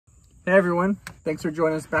Hey everyone, thanks for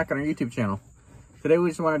joining us back on our YouTube channel. Today we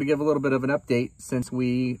just wanted to give a little bit of an update since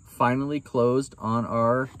we finally closed on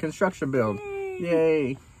our construction build.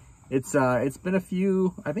 Yay! It's been a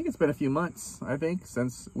few months, I think,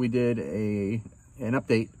 since we did an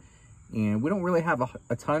update. And we don't really have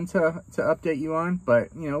a ton to update you on,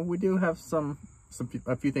 but you know, we do have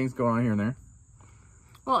a few things going on here and there.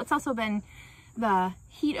 Well, it's also been the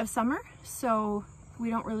heat of summer, so we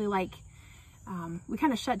don't really like, we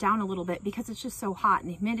kind of shut down a little bit because it's just so hot and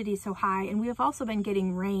the humidity is so high. And we have also been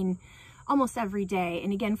getting rain almost every day.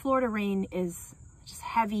 And again, Florida rain is just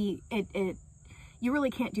heavy. You really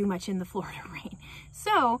can't do much in the Florida rain.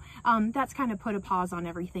 So that's kind of put a pause on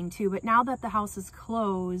everything too. But now that the house is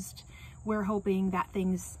closed, we're hoping that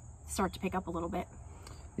things start to pick up a little bit.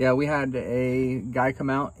 Yeah, we had a guy come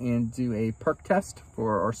out and do a perk test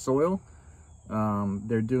for our soil.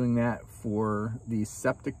 They're doing that for the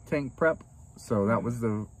septic tank prep. So that was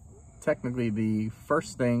technically the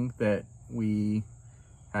first thing that we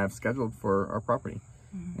have scheduled for our property.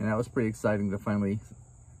 And that was pretty exciting to finally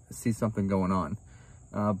see something going on.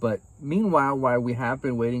 But meanwhile, while we have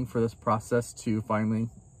been waiting for this process to finally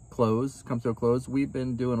come to a close, we've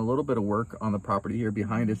been doing a little bit of work on the property here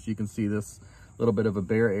behind us. You can see this little bit of a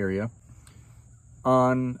bare area.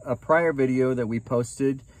 On a prior video that we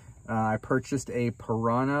posted, I purchased a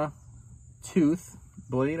piranha tooth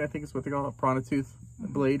blade, I think is what they call it, piranha tooth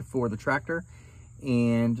blade for the tractor.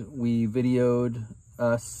 And we videoed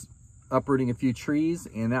us uprooting a few trees,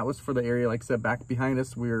 and that was for the area, like I said, back behind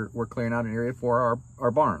us. We're clearing out an area for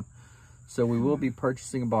our barn. So we will be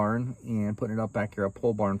purchasing a barn and putting it up back here, a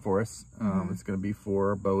pole barn for us. It's going to be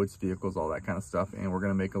for boats, vehicles, all that kind of stuff. And we're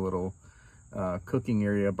going to make a little cooking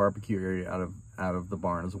area, barbecue area out of the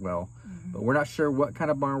barn as well. But we're not sure what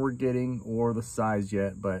kind of barn we're getting or the size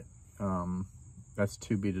yet, but that's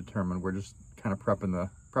to be determined. We're just kind of prepping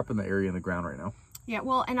the area and the ground right now. Yeah,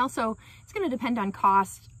 well, and also it's going to depend on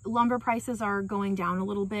cost. Lumber prices are going down a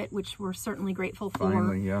little bit, which we're certainly grateful for.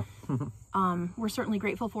 Finally, yeah. We're certainly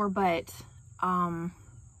grateful for, but and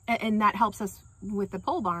that helps us with the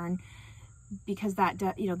pole barn because that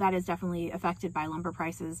that is definitely affected by lumber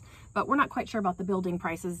prices. But we're not quite sure about the building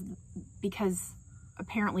prices because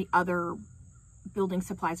apparently other building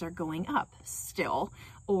supplies are going up still,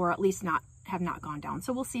 or at least have not gone down.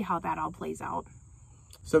 So we'll see how that all plays out.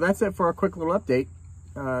 So that's it for a quick little update.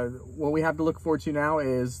 What we have to look forward to now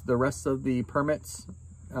is the rest of the permits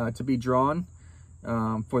to be drawn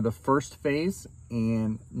for the first phase.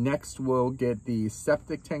 And next we'll get the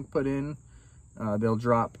septic tank put in. They'll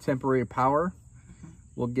drop temporary power.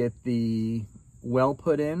 We'll get the well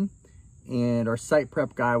put in. And our site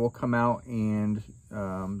prep guy will come out and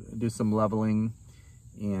do some leveling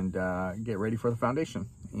and get ready for the foundation.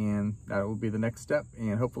 And that will be the next step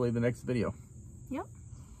and hopefully the next video. Yep.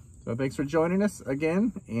 So thanks for joining us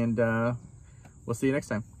again, and we'll see you next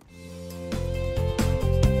time.